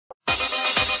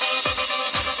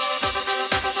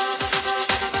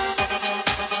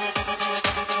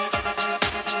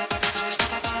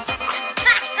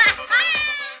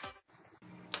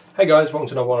Hey guys, welcome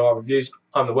to another one of our reviews.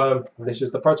 I'm the Worm, and this is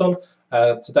the Proton.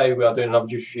 Today we are doing another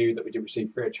juice review that we did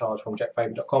receive free of charge from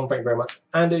jackvapour.com. Thank you very much,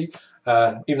 Andy.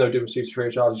 Even though we did receive free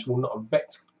of charge, this will not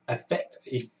affect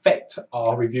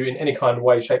our review in any kind of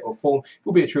way, shape or form. It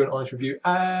will be a true and honest review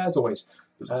as always.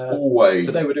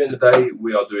 Today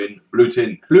we are doing Blue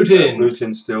Tin. Blue Tin. Blue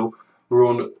Tin still. We're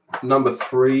on number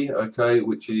 3, okay,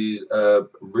 which is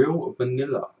real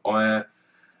vanilla.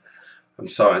 I'm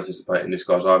so anticipating this,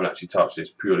 guys. I haven't actually touched this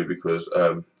purely because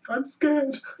I'm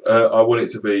scared. I want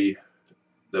it to be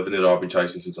the vanilla I've been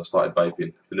chasing since I started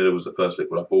vaping. Vanilla was the first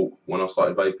liquid I bought when I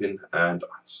started vaping, and I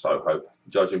so hope,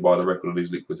 judging by the record of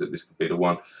these liquids, that this could be the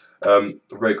one.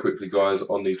 Very quickly, guys,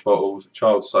 on these bottles,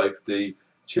 child safety,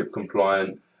 chip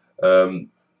compliant,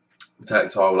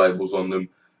 tactile labels on them.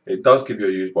 It does give you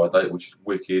a use by date, which is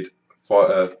wicked.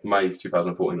 May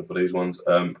 2014 for these ones,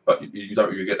 but you don't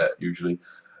really get that usually.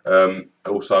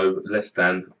 Also,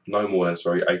 no more than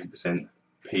 80%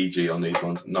 PG on these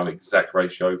ones. No exact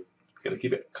ratio. Gonna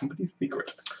keep it company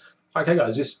secret. Okay,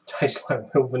 guys, this tastes like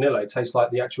real vanilla. It tastes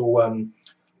like the actual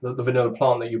the vanilla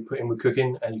plant that you put in with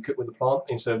cooking, and you cook with the plant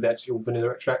instead of the actual vanilla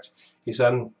extract. It's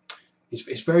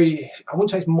very, I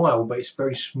wouldn't say it's mild, but it's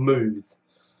very smooth.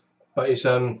 But it's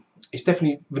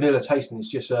definitely vanilla tasting. It's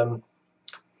just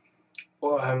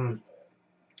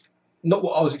not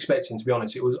what I was expecting, to be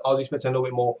honest. I was expecting a little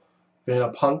bit more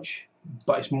vanilla punch,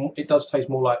 but it does taste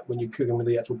more like when you're cooking with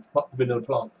the actual vanilla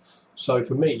plant. So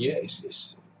for me, yeah,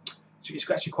 it's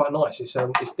actually quite nice. It's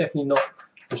definitely not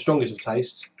the strongest of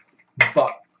tastes,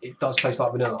 but it does taste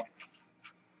like vanilla.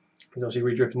 He's obviously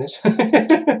re-dripping this.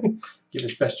 Give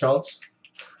this best chance.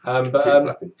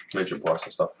 Mention price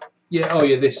and stuff. Yeah. Oh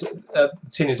yeah. This the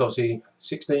tin is obviously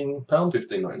 £16.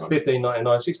 $15.99.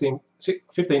 £15.99.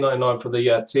 £15.99 for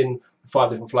the tin. 5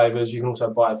 different flavours. You can also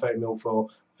buy a 30ml for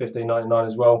 £15.99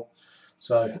 as well.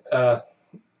 So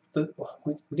we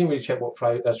didn't really check what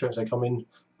strengths they come in,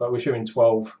 but we're showing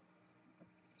 12,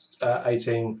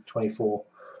 18, 24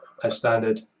 as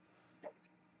standard.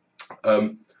 He's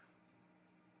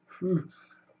waiting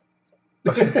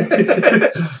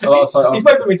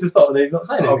for me to stop and he's not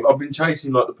saying anything. I've been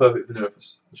chasing like the perfect vanilla for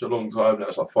such a long time now.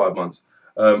 It's like 5 months.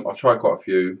 I've tried quite a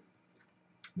few.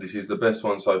 This is the best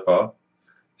one so far.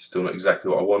 Still not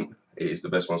exactly what I want. It is the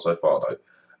best one so far though.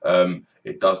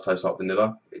 It does taste like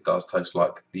vanilla. It does taste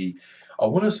like I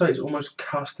want to say it's almost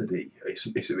custardy.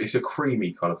 It's a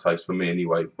creamy kind of taste for me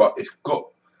anyway. But it's got,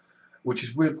 which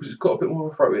is weird because it's got a bit more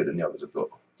of a throat hit than the others have got.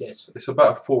 Yes. It's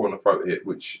about a 4 on the throat hit,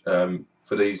 which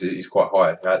for these is quite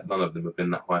high. None of them have been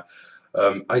that high.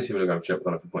 80mg strength, I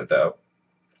don't know if you pointed that out.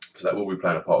 So that will be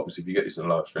playing a part. Obviously, if you get this in a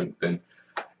lower strength, then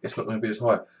it's not going to be as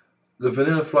high. The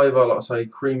vanilla flavour, like I say,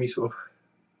 creamy, sort of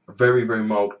very, very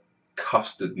mild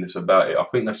custardness about it. I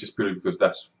think that's just purely because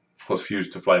that's what's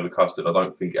fused to flavour custard. I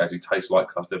don't think it actually tastes like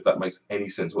custard. If that makes any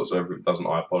sense whatsoever, if it doesn't,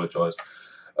 I apologise.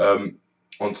 On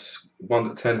 1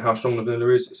 to 10, how strong the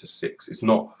vanilla is, it's a 6. It's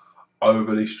not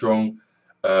overly strong,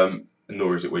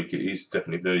 nor is it weak. It is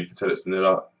definitely vanilla. You can tell it's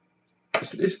vanilla.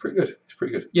 It's pretty good. It's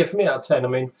pretty good. Yeah, for me, out of 10. I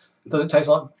mean, does it taste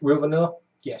like real vanilla?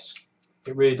 Yes,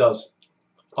 it really does.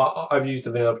 I've used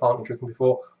the vanilla plant in cooking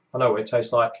before. I know what it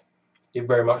tastes like. It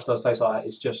very much does taste like that.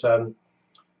 It's just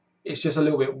a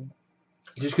little bit.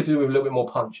 You just could do with a little bit more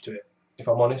punch to it, if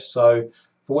I'm honest. So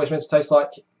for what it's meant to taste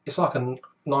like, it's like a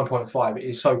 9.5. It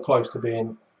is so close to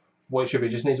being what it should be.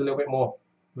 It just needs a little bit more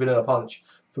vanilla punch.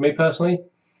 For me personally,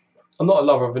 I'm not a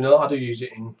lover of vanilla. I do use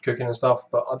it in cooking and stuff,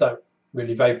 but I don't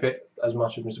really vape it as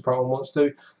much as Mr. Proton wants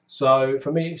to. So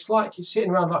for me, it's like it's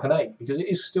sitting around like an 8 because it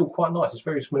is still quite nice. It's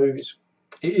very smooth.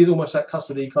 It is almost that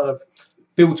custardy kind of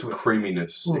feel to it.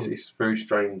 Creaminess. It's very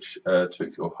strange or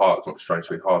hard. It's not strange,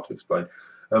 very hard to explain.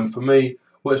 For me,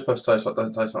 what it's supposed to taste like, does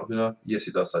it taste like vanilla? Yes,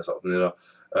 it does taste like vanilla.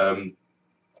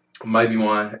 Maybe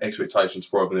my expectations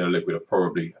for a vanilla liquid are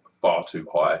probably far too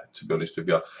high, to be honest with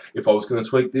you. If I was going to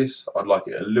tweak this, I'd like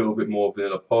it a little bit more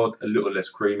vanilla pod, a little less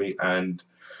creamy, and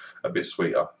a bit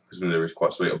sweeter, because vanilla is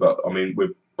quite sweet. But I mean,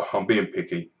 I'm being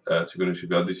picky, to be honest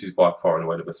with you. This is by far and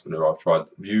away the best vanilla I've tried.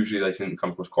 Usually they tend to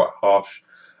come across quite harsh,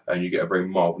 and you get a very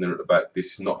mild vanilla at the back.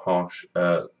 This is not harsh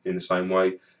in the same way.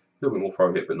 A little bit more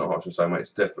throat hit, but not harsh in the same way.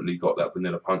 It's definitely got that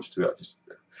vanilla punch to it.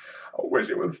 I wish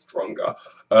it was stronger.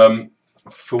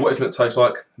 For what it's meant to taste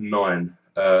like, 9.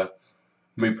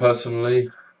 Me personally,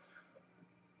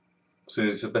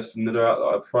 since it's the best vanilla out that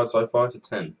I've tried so far, it's a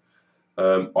 10.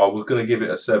 I was going to give it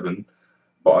a 7,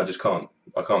 but I just can't.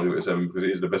 I can't give it a 7 because it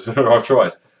is the best vanilla I've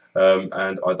tried.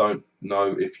 And I don't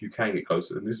know if you can get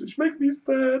closer than this, which makes me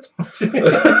sad.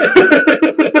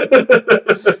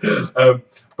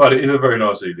 But it is a very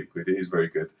nice e-liquid. It is very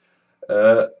good.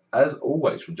 as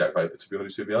always from Jack Vapour, to be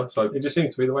honest with you. So it just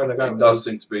seems to be the way they're going. It does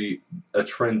seem to be a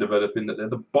trend developing that they're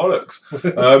the bollocks.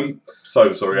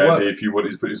 So sorry, Andy, if you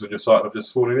wanted to put this on your site, I've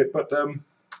just sworn in it, but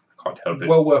can't help it.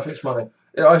 Well worth its money.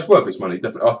 Yeah, it's worth its money,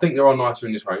 definitely. I think there are nicer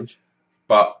in this range,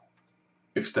 but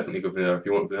it's definitely good vanilla. If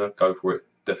you want vanilla, go for it.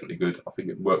 Definitely good. I think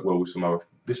it worked well with some other.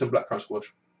 This and blackcurrant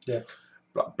squash. Yeah.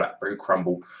 Blackberry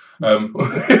crumble.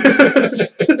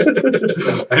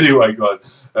 Anyway, guys,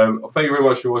 thank you very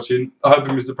much for watching. I've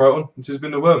been Mr. Proton. This has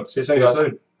been The Worm. See you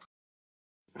soon.